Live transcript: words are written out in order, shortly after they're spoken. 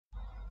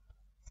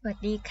สวัส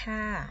ดีค่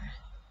ะ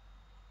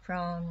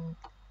from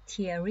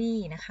theory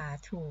นะคะ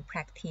to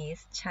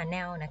practice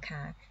channel นะค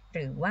ะห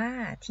รือว่า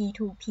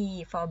T2P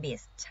for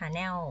Biz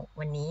channel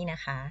วันนี้นะ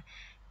คะ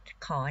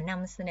ขอน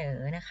ำเสนอ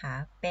นะคะ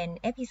เป็น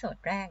เอพิโซด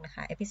แรกนะค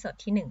ะเอพิโซด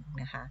ที่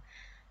1นะคะ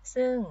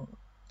ซึ่ง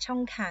ช่อ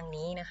งทาง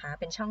นี้นะคะ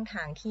เป็นช่องท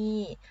างที่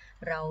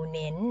เราเ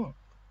น้น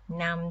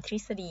นำทฤ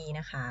ษฎี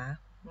นะคะ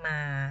มา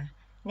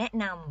แนะ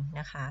นำ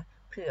นะคะ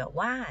เผื่อ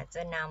ว่าจ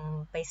ะน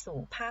ำไปสู่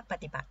ภาคป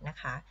ฏิบัตินะ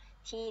คะ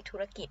ที่ธุ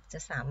รกิจจะ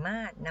สามา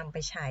รถนำไป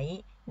ใช้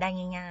ได้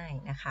ง่าย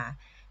ๆนะคะ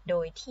โด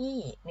ยที่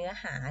เนื้อ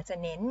หาจะ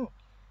เน้น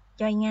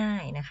ย่อยง่า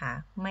ยนะคะ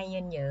ไม่เ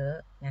ยินเยอะ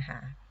นะคะ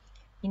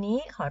ทีนี้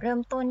ขอเริ่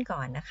มต้นก่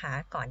อนนะคะ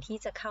ก่อนที่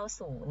จะเข้า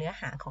สู่เนื้อ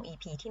หาของ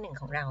EP ที่1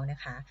ของเรานะ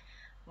คะ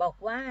บอก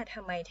ว่าท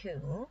ำไมถึ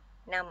ง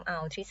นำเอา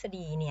ทฤษ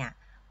ฎีเนี่ย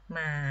ม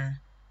า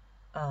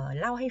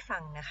เล่าให้ฟั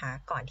งนะคะ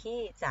ก่อนที่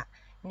จะ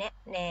แนะ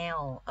แนว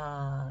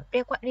เรี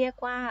ยก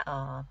ว่า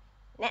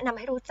แนะนำ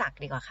ให้รู้จัก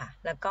ดีกว่าค่ะ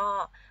แล้วก็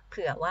เ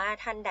ผื่อว่า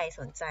ท่านใด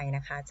สนใจน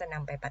ะคะจะน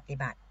ำไปปฏิ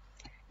บัติ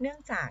เนื่อง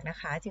จากนะ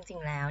คะจริง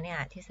ๆแล้วเนี่ย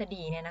ทฤษ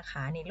ฎีเนี่ยนะค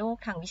ะในโลก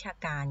ทางวิชา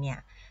การเนี่ย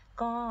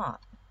ก็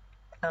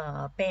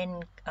เป็น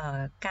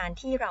การ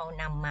ที่เรา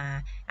นำมา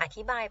อ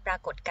ธิบายปรา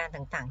กฏการณ์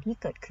ต่างๆที่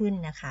เกิดขึ้น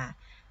นะคะ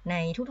ใน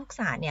ทุกๆ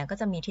ศาสตร์เนี่ยก็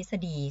จะมีทฤษ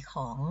ฎีข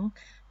อง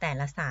แต่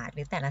ละศาสตร์ห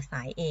รือแต่ละส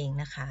ายเอง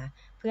นะคะ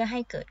เพื่อให้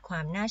เกิดควา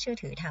มน่าเชื่อ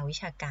ถือทางวิ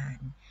ชาการ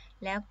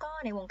แล้วก็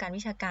ในวงการ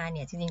วิชาการเ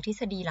นี่ยจริงๆทฤ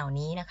ษฎีเหล่า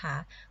นี้นะคะ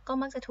ก็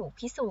มักจะถูก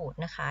พิสูจน์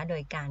นะคะโด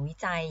ยการวิ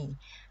จัย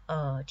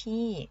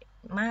ที่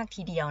มาก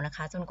ทีเดียวนะค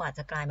ะจนกว่าจ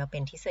ะกลายมาเป็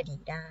นทฤษฎี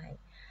ได้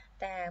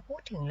แต่พู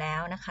ดถึงแล้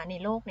วนะคะใน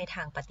โลกในท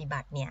างปฏิบั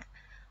ติเนี่ย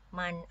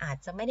มันอาจ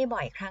จะไม่ได้บ่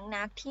อยครั้ง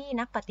นักที่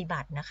นักปฏิบั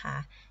ตินะคะ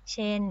เ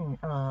ช่น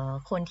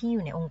คนที่อ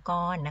ยู่ในองค์ก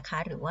รนะคะ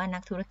หรือว่านั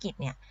กธุรกิจ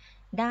เนี่ย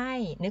ได้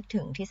นึก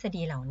ถึงทฤษ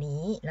ฎีเหล่า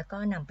นี้แล้วก็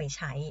นำไปใ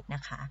ช้น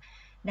ะคะ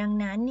ดัง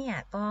นั้นเนี่ย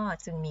ก็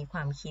จึงมีคว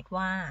ามคิด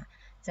ว่า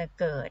จะ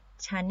เกิด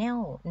channel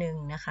หนึ่ง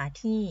นะคะ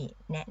ที่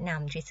แนะน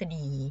ำทฤษ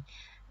ฎี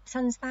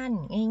สั้น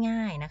ๆง่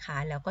ายๆนะคะ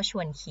แล้วก็ช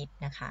วนคิด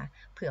นะคะ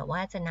เผื่อว่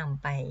าจะน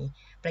ำไป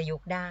ประยุ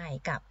กต์ได้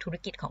กับธุร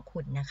กิจของคุ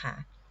ณนะคะ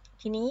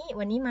ทีนี้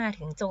วันนี้มา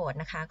ถึงโจทย์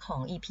นะคะขอ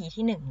ง EP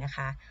ที่1นะค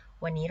ะ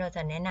วันนี้เราจ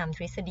ะแนะนำท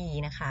ฤษฎี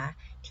นะคะ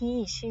ที่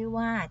ชื่อ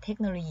ว่าเทค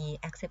โนโลยี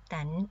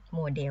acceptance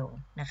model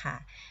นะคะ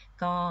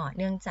ก็เ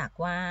นื่องจาก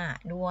ว่า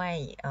ด้วย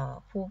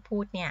ผู้พู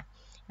ดเนี่ย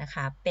นะค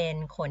ะเป็น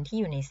คนที่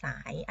อยู่ในสา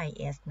ย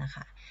IS นะค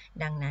ะ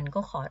ดังนั้น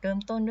ก็ขอเริ่ม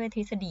ต้นด้วยท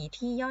ฤษฎี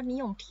ที่ยอดนิ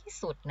ยมที่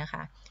สุดนะค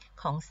ะ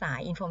ของสาย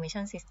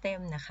Information System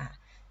นะคะ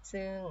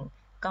ซึ่ง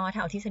ก็ถ้า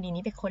เอาทฤษฎี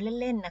นี้ไปค้น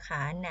เล่นๆนะค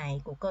ะใน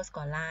Google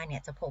Scholar เนี่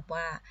ยจะพบ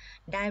ว่า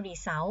ได้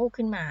result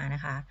ขึ้นมาน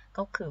ะคะ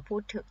ก็คือ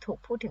ถูก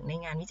พูดถึงใน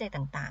งานวิจัย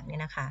ต่างๆเนี่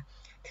ยนะคะ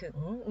ถึง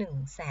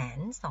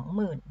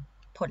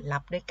 120,000 ผลลั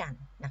พธ์ด้วยกัน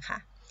นะคะ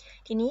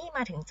ทีนี้ม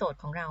าถึงโจทย์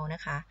ของเราน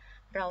ะคะ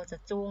เราจะ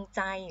จูงใ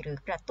จหรือ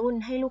กระตุ้น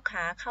ให้ลูก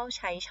ค้าเข้าใ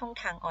ช้ช่อง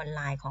ทางออนไล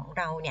น์ของ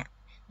เราเนี่ย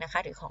นะคะ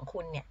หรือของ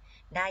คุณเนี่ย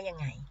ได้ยัง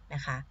ไงน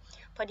ะคะ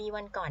พอดี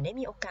วันก่อนได้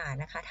มีโอกาส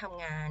นะคะท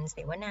ำงานเส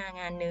วนา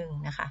งานหนึ่ง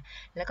นะคะ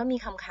แล้วก็มี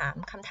คำถ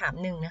าม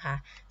หนึ่งนะคะ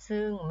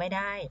ซึ่งไม่ไ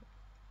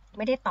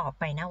ด้ตอบ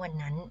ไปณวัน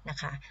นั้นนะ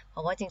คะเพร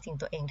าะว่าจริง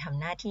ๆตัวเองทำ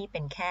หน้าที่เป็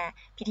นแค่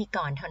พิธีก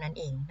รเท่านั้น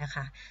เองนะค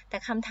ะแต่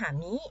คำถาม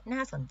นี้น่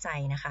าสนใจ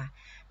นะคะ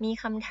มี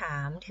คำถา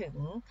มถึง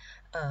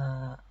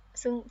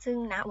ซึ่ง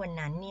ณวัน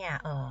นั้นเนี่ย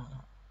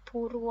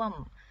ผู้ร่วม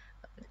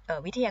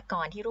วิทยาก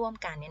รที่ร่วม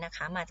กันเนี่ยนะค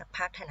ะมาจากภ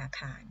าคธนาค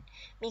าร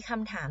มีค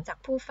ำถามจาก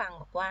ผู้ฟัง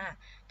บอกว่า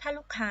ถ้า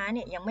ลูกค้าเ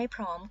นี่ยยังไม่พ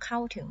ร้อมเข้า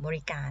ถึงบ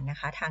ริการนะ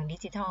คะทางดิ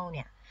จิทัลเ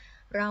นี่ย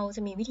เราจ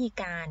ะมีวิธี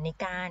การใน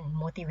การ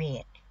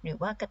motivate หรือ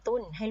ว่ากระตุ้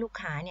นให้ลูก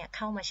ค้าเนี่ยเ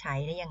ข้ามาใช้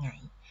ได้ยังไง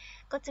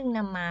ก็จึงน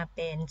ำมาเ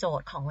ป็นโจ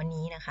ทย์ของวัน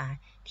นี้นะคะ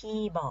ที่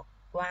บอก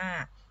ว่า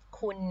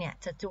คุณเนี่ย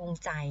จะจูง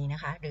ใจนะ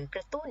คะหรือก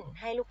ระตุ้น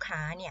ให้ลูกค้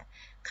าเนี่ย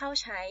เข้า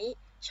ใช้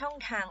ช่อง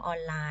ทางออ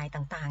นไลน์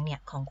ต่างๆเนี่ย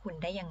ของคุณ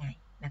ได้ยังไง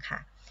นะคะ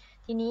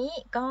ทีนี้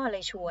ก็เล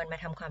ยชวนมา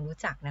ทำความรู้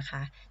จักนะค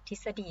ะทฤ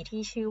ษฎี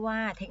ที่ชื่อว่า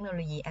เทคโนโล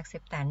ยี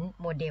acceptance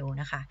model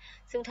นะคะ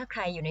ซึ่งถ้าใค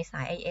รอยู่ในส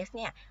าย IS เ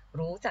นี่ย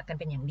รู้จักกัน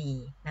เป็นอย่างดี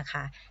นะค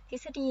ะทฤ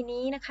ษฎี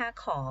นี้นะคะ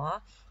ขอ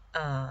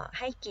ใ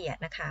ห้เกียรติ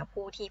นะคะ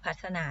ผู้ที่พั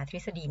ฒนาทฤ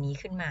ษฎีนี้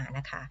ขึ้นมาน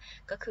ะคะ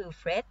ก็คือเ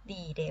ฟร็ด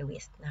ดีเดวิ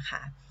สนะค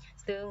ะ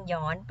ซึ่ง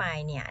ย้อนไป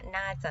เนี่ย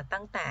น่าจะ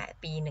ตั้งแต่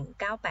ปี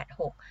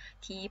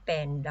 1986 ที่เป็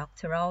น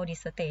doctoral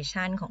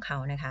dissertation ของเขา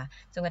นะคะ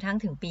จนกระทั่ง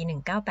ถึงปี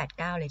 1989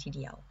 เลยทีเ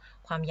ดียว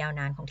ความยาว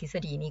นานของทฤษ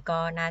ฎีนี้ก็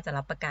น่าจะ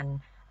รับประกัน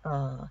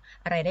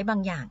อะไรได้บา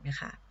งอย่างนะ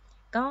คะ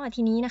ก็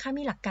ทีนี้นะคะ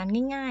มีหลักการ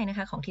ง่ายๆนะค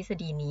ะของทฤษ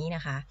ฎีนี้น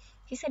ะคะ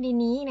ทฤษฎี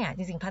นี้เนี่ยจ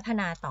ริงๆพัฒ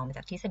นาต่อมาจ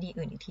ากทฤษฎี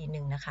อื่นอีกทีห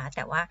นึ่งนะคะแ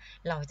ต่ว่า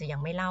เราจะยัง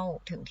ไม่เล่า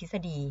ถึงทฤษ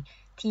ฎี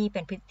ที่เป็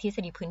นทฤษ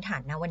ฎีพื้นฐา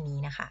นณวันนี้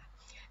นะคะ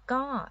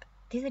ก็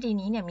ทฤษฎี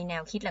นี้เนี่ยมีแน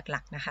วคิดห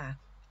ลักๆนะคะ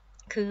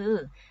คือ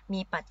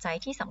มีปัจจัย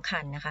ที่สำคั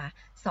ญนะคะ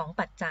2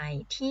ปัจจัย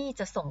ที่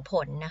จะส่งผ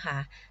ลนะคะ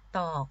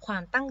ต่อควา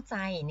มตั้งใจ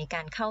ในก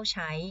ารเข้าใ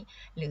ช้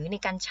หรือใน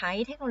การใช้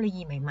เทคโนโล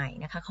ยีใหม่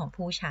ๆนะคะของ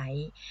ผู้ใช้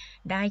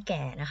ได้แ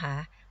ก่นะคะ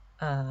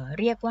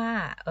เรียกว่า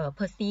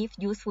perceived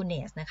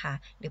usefulness นะคะ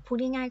หรือพูด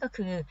ง่ายๆก็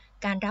คือ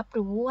การรับ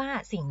รู้ว่า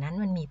สิ่งนั้น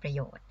มันมีประโ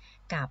ยชน์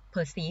กับ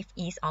perceived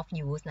ease of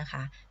use นะค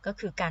ะก็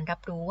คือการรั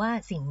บรู้ว่า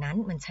สิ่งนั้น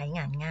มันใช้ง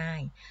านง่า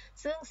ย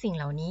ซึ่งสิ่งเ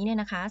หล่านี้เนี่ย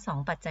นะคะ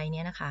2ปัจจัย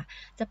นี้นะคะ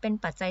จะเป็น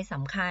ปัจจัยส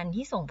ำคัญ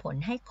ที่ส่งผล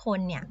ให้คน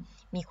เนี่ย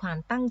มีความ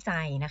ตั้งใจ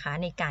นะคะ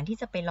ในการที่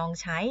จะไปลอง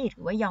ใช้หรื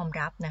อว่ายอม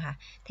รับนะคะ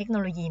เทคโน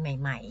โลยีใ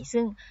หม่ๆ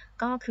ซึ่ง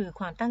ก็คือ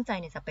ความตั้งใจ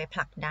เนี่ยจะไปผ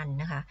ลักดัน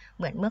นะคะเ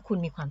หมือนเมื่อคุณ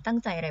มีความตั้ง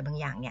ใจอะไรบาง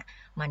อย่างเนี่ย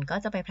มันก็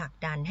จะไปผลัก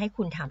ดันให้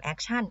คุณทำแอค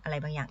ชั่นอะไร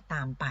บางอย่างต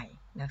ามไป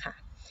นะคะ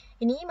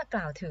ทีนี้มาก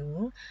ล่าวถึง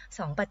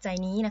2ปัจจัย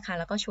นี้นะคะ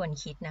แล้วก็ชวน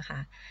คิดนะคะ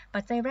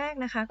ปัจจัยแรก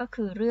นะคะก็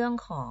คือเรื่อง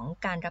ของ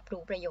การรับ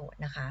รู้ประโยชน์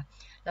นะคะ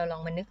เราลอ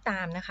งมานึกต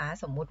ามนะคะ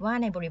สมมุติว่า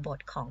ในบริบท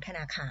ของธน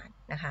าคาร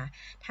นะคะ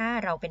ถ้า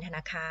เราเป็นธน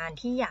าคาร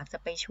ที่อยากจะ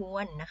ไปชว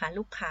นนะคะ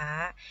ลูกค้า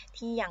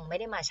ที่ยังไม่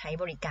ได้มาใช้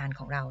บริการข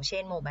องเราเช่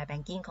นโมบายแบ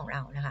งกิ้งของเร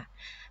านะคะ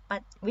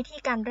วิธี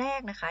การแร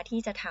กนะคะที่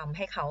จะทำใ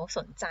ห้เขาส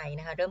นใจ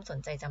นะคะเริ่มสน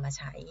ใจจะมา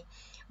ใช้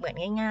เหมือน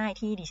ง่ายๆ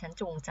ที่ดิฉัน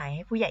จูงใจใ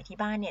ห้ผู้ใหญ่ที่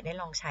บ้านเนี่ยได้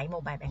ลองใช้โม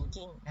บายแบง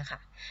กิ้งนะคะ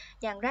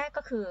อย่างแรก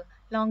ก็คือ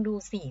ลองดู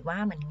สิว่า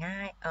มันง่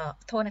าย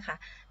โทษนะคะ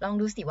ลอง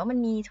ดูสิว่ามัน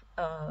มี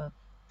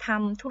ท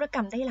ำธุรกร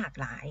รมได้หลาก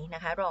หลายน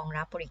ะคะรอง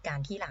รับบริการ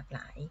ที่หลากหล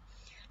าย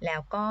แล้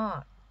วก็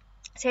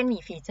เช่นมี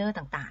ฟีเจอร์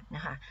ต่างๆน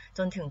ะคะจ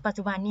นถึงปัจ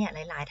จุบันเนี่ย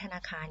หลายๆธน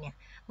าคารเนี่ย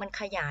มัน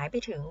ขยายไป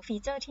ถึงฟี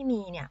เจอร์ที่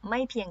มีเนี่ยไม่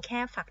เพียงแค่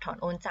ฝากถอน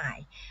โอนจ่าย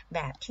แบ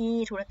บที่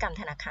ธุรกรรม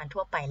ธนาคาร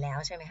ทั่วไปแล้ว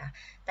ใช่ไหมคะ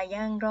แต่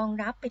ยังรอง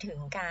รับไปถึง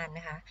การ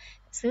นะคะ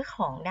ซื้อข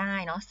องได้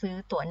เนาะซื้อ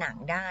ตั๋วหนัง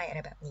ได้อะไร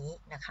แบบนี้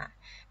นะคะ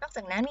นอกจ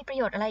ากนั้นมีประโ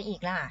ยชน์อะไรอี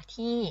กล่ะ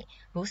ที่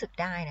รู้สึก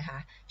ได้นะคะ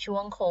ช่ว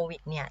งโควิ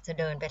ดเนี่ยจะ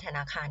เดินไปธน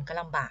าคารก็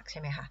ลำบากใช่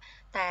ไหมคะ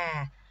แต่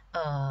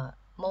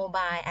โมบ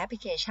ายแอปพลิ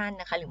เคชัน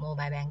นะคะหรือโมบ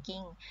ายแบง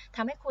กิ้งท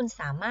ำให้คุณ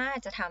สามารถ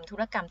จะทำธุ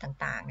รกรรม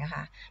ต่างๆนะค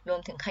ะรวม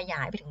ถึงขย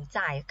ายไปถึง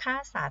จ่ายค่า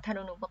สาธาร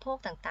ณูปโภค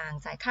ต่าง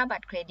ๆจ่ายค่าบั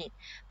ตรเครดิต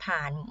ผ่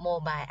านโม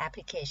บายแอปพ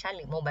ลิเคชันห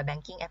รือโมบายแบง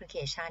กิ้งแอปพลิเค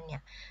ชันเนี่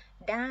ย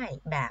ได้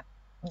แบบ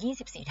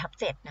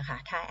24/7นะคะ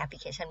ถ้าแอปพลิ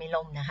เคชันไม่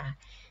ล่มนะคะ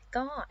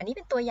ก็อันนี้เ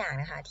ป็นตัวอย่าง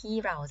นะคะที่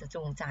เราจะ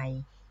จูงใจ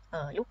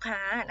ลูกค้า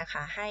นะค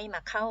ะให้ม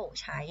าเข้า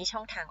ใช้ช่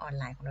องทางออน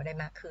ไลน์ของเราได้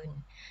มากขึ้น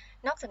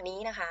นอกจากนี้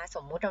นะคะส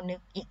มมุติเรานึก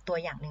อีกตัว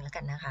อย่างหนึ่งแล้ว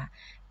กันนะคะ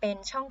เป็น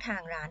ช่องทา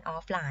งร้านออ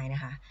ฟไลน์น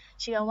ะคะ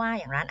เชื่อว่า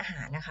อย่างร้านอาห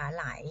ารนะคะ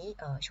หลาย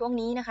ช่วง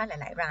นี้นะคะห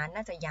ลายๆร้าน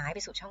น่าจะย้ายไป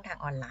สู่ช่องทาง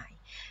ออนไลน์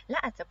และ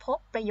อาจจะพบ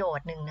ประโยช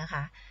น์หนึ่งนะค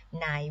ะ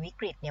ในวิ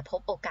กฤตเนี่ยพ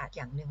บโอกาสอ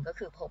ย่างหนึ่งก็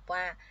คือพบว่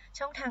า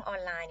ช่องทางออ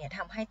นไลน์เนี่ยท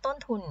ำให้ต้น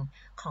ทุน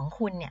ของ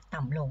คุณเนี่ย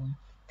ต่ำลง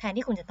แทน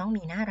ที่คุณจะต้อง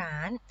มีหน้าร้า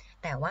น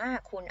แต่ว่า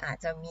คุณอาจ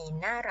จะมี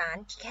หน้าร้าน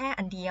แค่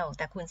อันเดียวแ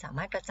ต่คุณสาม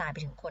ารถกระจายไป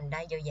ถึงคนไ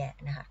ด้เยอะแยะ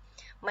นะคะ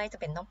ไม่จำ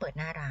เป็นต้องเปิด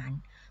หน้าร้าน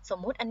สม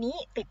มุติอันนี้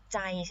ติดใจ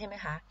ใช่ไหม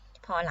คะ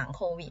พอหลังโ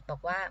ควิดบอ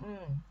กว่า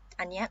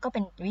อันนี้ก็เป็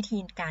นวิธี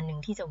การหนึ่ง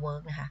ที่จะเวิร์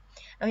กนะคะ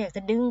เราอยากจ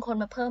ะดึงคน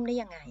มาเพิ่มได้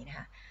ยังไงนะค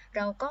ะเ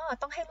ราก็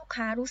ต้องให้ลูก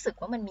ค้ารู้สึก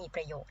ว่ามันมีป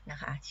ระโยชน์นะ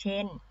คะเช่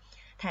น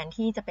แทน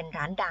ที่จะเป็น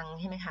ร้านดัง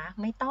ใช่ไหมคะ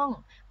ไม่ต้อง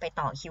ไป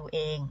ต่อคิวเอ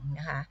ง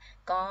นะคะ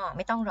ก็ไ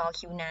ม่ต้องรอ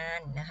คิวนา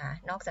นนะคะ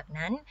นอกจาก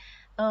นั้น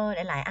ห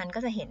ลายๆอันก็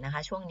จะเห็นนะค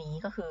ะช่วงนี้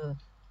ก็คือ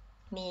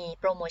มี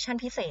โปรโมชั่น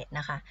พิเศษ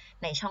นะคะ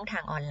ในช่องทา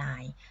งออนไล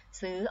น์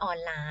ซื้อออน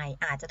ไลน์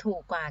อาจจะถู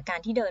กกว่าการ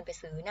ที่เดินไป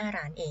ซื้อหน้า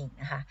ร้านเอง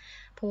นะคะ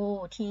ผู้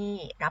ที่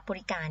รับบ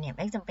ริการเนี่ยไ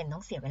ม่จำเป็นต้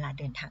องเสียเวลา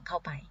เดินทางเข้า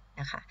ไป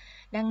นะคะ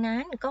ดังนั้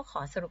นก็ข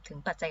อสรุปถึง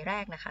ปัจจัยแร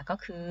กนะคะก็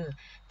คือ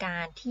กา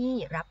รที่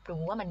รับ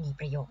รู้ว่ามันมี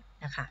ประโยชน์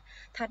นะคะ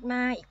ถัดม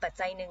าอีกปัจ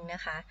จัยหนึ่งน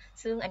ะคะ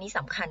ซึ่งอันนี้ส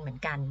ำคัญเหมือน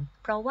กัน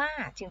เพราะว่า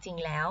จริง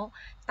ๆแล้ว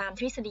ตาม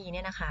ทฤษฎีเ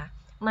นี่ยนะคะ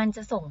มันจ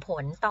ะส่งผ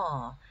ลต่อ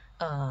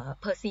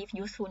perceived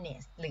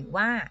usefulness หรือ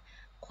ว่า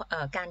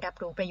การรับ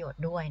รู้ประโยช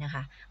น์ด้วยนะค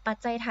ะปัจ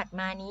จัยถัด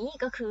มานี้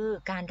ก็คือ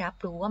การรับ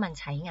รู้ว่ามัน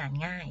ใช้งาน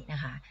ง่ายน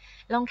ะคะ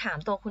ลองถาม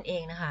ตัวคุณเอ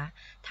งนะคะ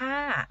ถ้า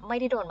ไม่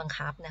ได้โดนบัง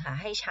คับนะคะ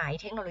ให้ใช้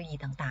เทคโนโลยี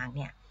ต่างๆเ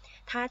นี่ย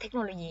ถ้าเทคโน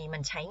โลยีมั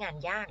นใช้งาน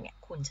ยากเนี่ย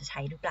คุณจะใช้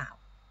หรือเปล่า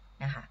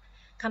นะคะ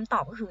คำตอ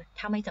บก็คือ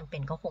ถ้าไม่จำเป็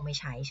นก็คงไม่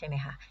ใช้ใช่ไหม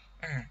คะ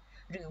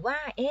หรือว่า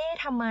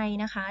ทำไม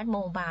นะคะโม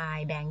บาย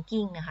แบง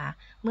กิ้งนะคะ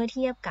เมื่อเ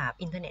ทียบกับ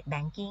อินเทอร์เน็ตแบ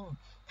งกิ้ง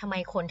ทำไม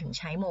คนถึง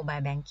ใช้โมบาย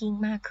แบงกิ้ง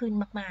มากขึ้น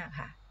มากๆ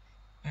ค่ะ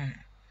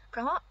เพ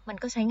ราะมัน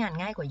ก็ใช้งาน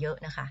ง่ายกว่าเยอะ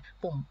นะคะ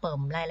ปุ่มเปิ่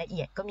มรายละเ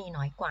อียดก็มี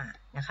น้อยกว่า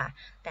นะคะ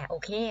แต่โอ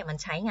เคมัน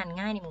ใช้งาน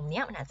ง่ายในมุม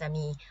นี้มันอาจจะ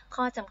มี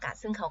ข้อจำกัด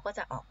ซึ่งเขาก็จ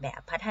ะออกแบบ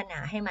พัฒนา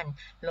ให้มัน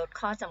ลด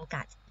ข้อจำ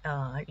กัด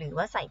หรือ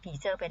ว่าใส่ฟี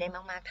เจอร์ไปได้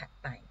มากๆถัด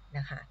ไปน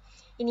ะคะ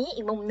ทีนี้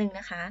อีกมุมนึง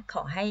นะคะข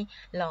อให้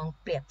ลอง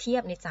เปรียบเทีย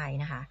บในใจ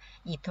นะคะ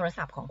หยิบโทร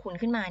ศัพท์ของคุณ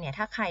ขึ้นมาเนี่ย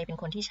ถ้าใครเป็น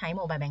คนที่ใช้โ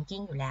มบายแบงกิ้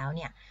งอยู่แล้วเ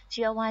นี่ยเ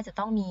ชื่อว่าจะ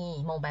ต้องมี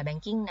โมบายแบง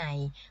กิ้งใน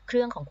เค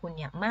รื่องของคุณเ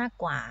นี่ยมาก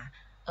กว่า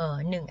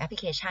1แอปพลิ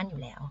เคชันอ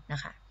ยู่แล้วน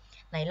ะคะ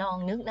ไหนลอง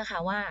นึกนะคะ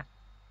ว่า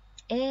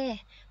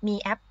มี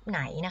แอปไห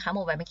นนะคะโ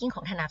มบายแบงกิ้งข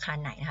องธนาคาร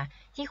ไหนนะคะ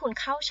ที่คุณ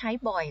เข้าใช้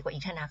บ่อยกว่าอี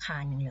กธนาคา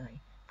รหนึ่งเลย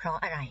เพราะ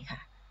อะไรค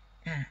ะ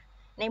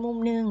ในมุม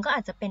นึงก็อ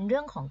าจจะเป็นเรื่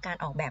องของการ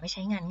ออกแบบให้ใ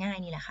ช้งานง่าย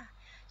นี่แหละค่ะ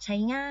ใช้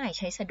ง่ายใ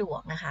ช้สะดว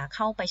กนะคะเ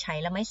ข้าไปใช้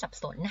แล้วไม่สับ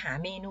สนหา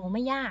เมนูไ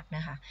ม่ยากน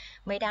ะคะ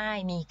ไม่ได้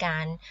มีกา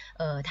ร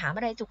ถามอ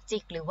ะไรจุกจิ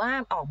กหรือว่า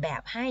ออกแบ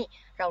บให้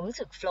เรารู้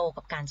สึกโฟลว์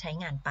กับการใช้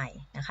งานไป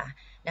นะคะ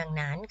ดัง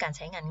นั้นการใ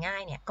ช้งานง่า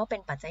ยเนี่ยก็เป็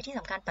นปัจจัยที่ส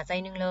ำคัญปัจจัย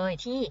หนึ่งเลย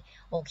ที่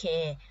โอเค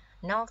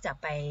นอกจาก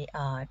ไป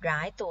ร้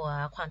ายตัว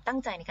ความตั้ง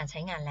ใจในการใช้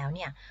งานแล้วเ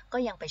นี่ยก็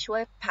ยังไปช่ว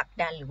ยผลัก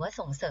ดันหรือว่า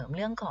ส่งเสริมเ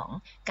รื่องของ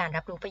การ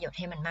รับรู้ประโยชน์ใ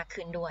ห้มันมาก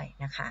ขึ้นด้วย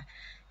นะคะ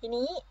ที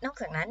นี้นอก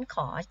จากนั้นข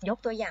อยก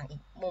ตัวอย่างอี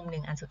กมุมห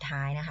นึ่งอันสุด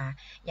ท้ายนะคะ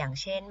อย่าง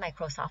เช่น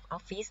Microsoft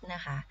Office น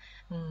ะคะ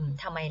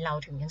ทำไมเรา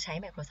ถึงยังใช้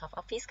Microsoft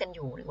Office กันอ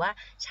ยู่หรือว่า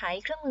ใช้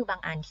เครื่องมือบา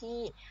งอันที่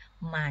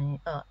มัน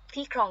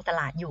ที่ครองต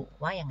ลาดอยู่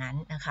ว่าอย่างนั้น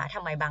นะคะท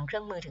ำไมบางเครื่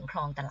องมือถึงคร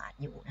องตลาด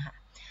อยู่นะคะ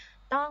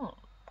ต้อง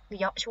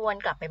ชวน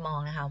กลับไปมอง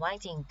นะคะว่าจ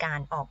ริงกา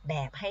รออกแบ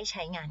บให้ใ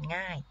ช้งาน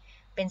ง่าย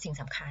เป็นสิ่ง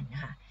สำคัญน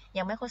ะคะอ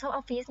ย่าง Microsoft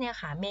Office เนี่ย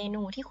ค่ะเม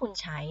นูที่คุณ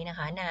ใช้นะค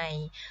ะใน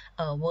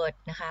Word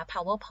นะคะ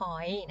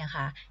PowerPoint นะค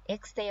ะ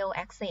Excel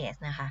Access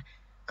นะคะ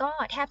ก็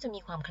แทบจะมี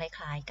ความค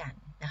ล้ายๆกัน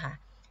นะคะ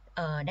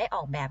ได้อ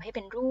อกแบบให้เ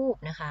ป็นรูป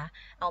นะคะ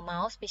เอาเมา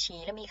ส์ไปชี้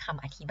แล้วมีค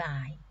ำอธิบา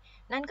ย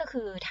นั่นก็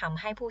คือทำ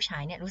ให้ผู้ใช้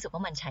เนี่ยรู้สึกว่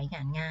ามันใช้ง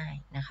านง่าย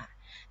นะคะ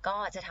ก็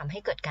จะทำให้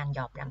เกิดการย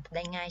อมรับไ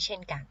ด้ง่ายเช่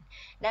นกัน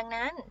ดัง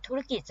นั้นธุร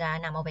กิจจะ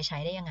นำเอาไปใช้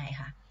ได้ยังไง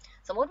คะ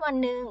สมมุติวัน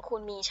หนึ่งคุ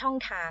ณมีช่อง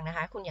ทางนะค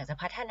ะคุณอยากจะ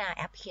พัฒนาแ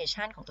อปพลิเค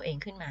ชันของตัวเอง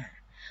ขึ้นมา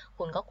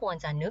คุณก็ควร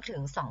จะนึกถึ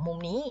ง2มุม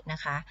นี้นะ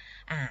คะ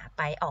ไ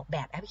ปออกแบ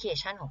บแอปพลิเค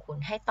ชันของคุณ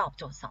ให้ตอบ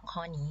โจทย์2ข้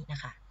อนี้นะ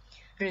คะ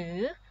หรือ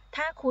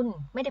ถ้าคุณ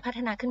ไม่ได้พัฒ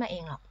นาขึ้นมาเอ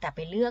งหรอกแต่ไป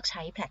เลือกใ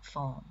ช้แพลตฟ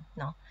อร์ม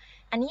เนาะ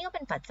อันนี้ก็เ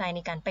ป็นปัจจัยใน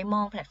การไปม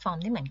องแพลตฟอร์ม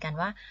ได้เหมือนกัน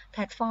ว่าแพ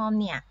ลตฟอร์ม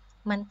เนี่ย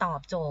มันตอ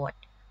บโจทย์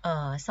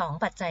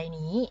2ปัจจัย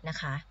นี้นะ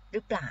คะห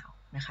รือเปล่า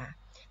นะคะ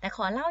แต่ข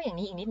อเล่าอย่าง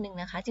นี้อีกนิดนึง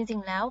นะคะจริ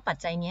งๆแล้วปัจ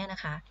จัยนี้น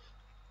ะคะ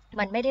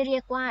มันไม่ได้เรี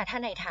ยกว่าถ้า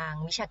ในทาง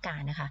วิชากา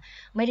รนะคะ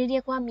ไม่ได้เรี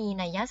ยกว่ามี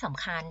นัยส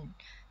ำคัญ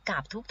กั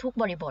บทุก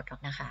ๆบริบทหรอ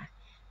กนะคะ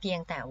เพียง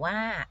แต่ว่า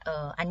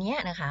อันเนี้ย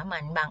นะคะมั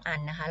นบางอัน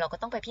นะคะเราก็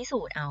ต้องไปพิสู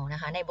จน์เอานะ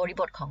คะในบริ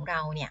บทของเร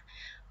าเนี่ย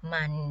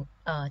มัน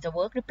จะเ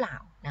วิร์กหรือเปล่า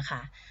นะค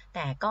ะแ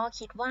ต่ก็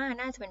คิดว่า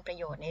น่าจะเป็นประ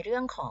โยชน์ในเรื่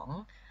องของ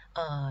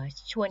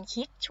ชวน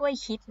คิดช่วย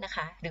คิดนะค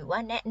ะหรือว่า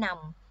แนะน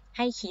ำใ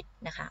ห้คิด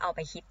นะคะเอาไป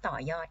คิดต่อ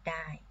ยอดไ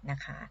ด้นะ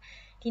คะ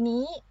ที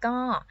นี้ก็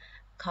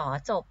ขอ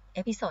จบเอ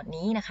พิโซด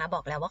นี้นะคะบ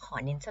อกแล้วว่าขอ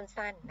เน้น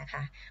สั้นๆนะค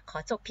ะขอ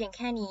จบเพียงแ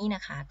ค่นี้น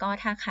ะคะก็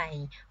ถ้าใคร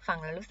ฟัง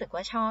แล้วรู้สึก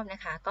ว่าชอบน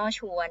ะคะก็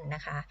ชวนน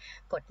ะคะ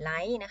กดไล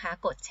ค์นะคะ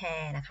กดแช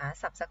ร์นะคะ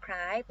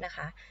Subscribe นะค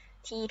ะ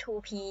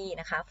T2P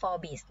นะคะ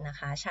Forbis นะ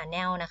คะ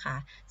Channel นะคะ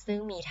ซึ่ง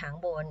มีทั้ง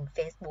บน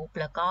Facebook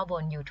แล้วก็บ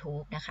น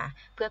YouTube นะคะ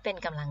เพื่อเป็น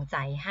กำลังใจ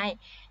ให้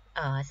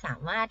สา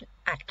มารถ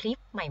อัดคลิป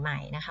ใหม่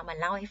ๆนะคะมา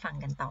เล่าให้ฟัง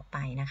กันต่อไป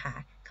นะคะ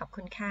ขอบ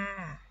คุณค่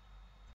ะ